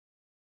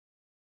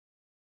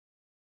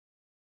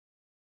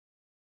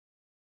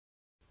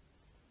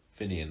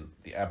Finian,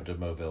 the abbot of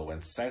Moville,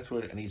 went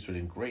southward and eastward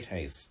in great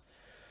haste.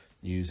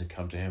 News had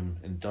come to him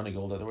in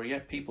Donegal that there were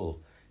yet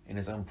people in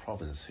his own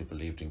province who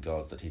believed in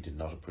gods that he did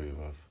not approve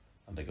of,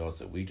 and the gods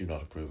that we do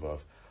not approve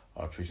of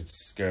are treated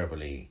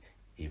scurvily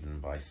even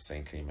by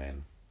saintly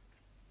men.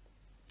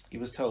 He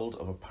was told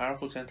of a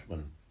powerful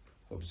gentleman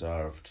who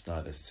observed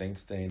neither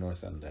saint's day nor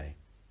Sunday.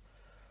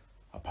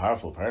 "A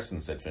powerful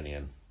person," said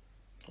Finian.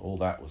 All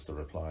that was the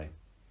reply.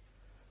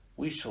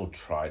 "We shall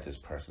try this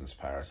person's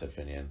power," said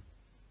Finian.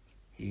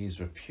 "He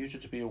is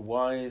reputed to be a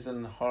wise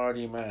and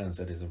hardy man,"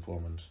 said his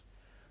informant.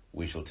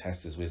 "We shall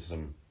test his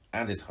wisdom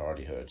and his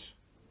hardihood."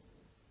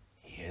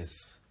 "He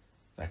is,"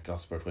 that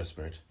gosport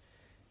whispered.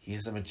 "He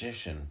is a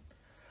magician."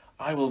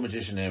 "I will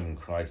magician him,"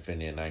 cried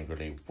Finian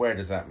angrily. "Where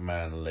does that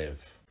man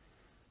live?"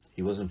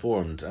 He was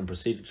informed and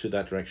proceeded to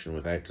that direction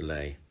without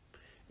delay.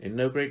 In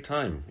no great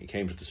time he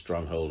came to the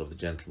stronghold of the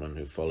gentleman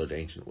who followed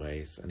ancient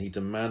ways, and he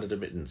demanded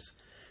admittance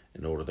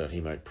in order that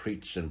he might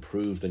preach and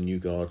prove the new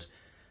God,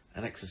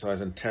 and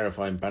exercise and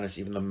terrify and banish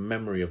even the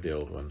memory of the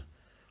old one.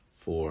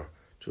 For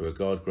to a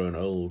God grown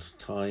old,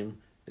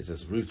 time is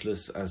as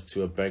ruthless as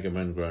to a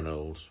beggarman grown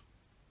old.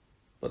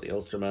 But the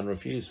Ulsterman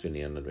refused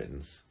Finian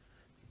admittance.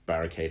 He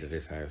barricaded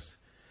his house.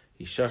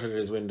 He shuttered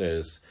his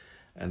windows,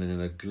 and in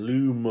a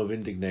gloom of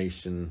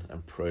indignation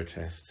and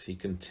protest he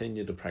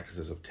continued the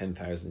practices of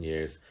 10,000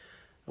 years,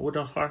 and would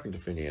not hearken to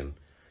Finian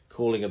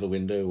calling at the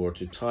window or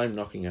to time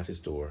knocking at his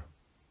door.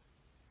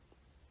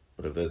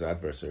 But of those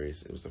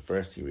adversaries it was the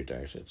first he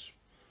redoubted.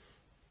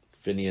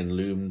 Finian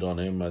loomed on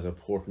him as a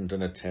portent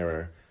and a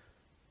terror,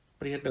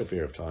 but he had no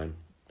fear of time.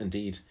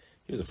 Indeed,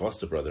 he was a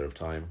foster brother of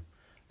time,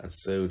 and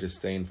so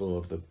disdainful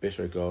of the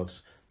bitter god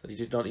that he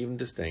did not even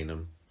disdain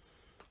him.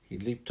 He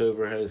leaped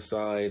over his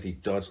side, he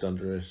dodged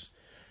under it,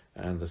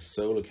 and the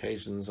sole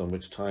occasions on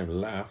which time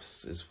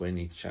laughs is when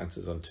he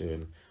chances unto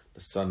him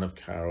the son of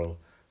Cairill,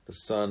 the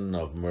son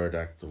of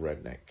Murdoch the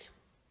Redneck.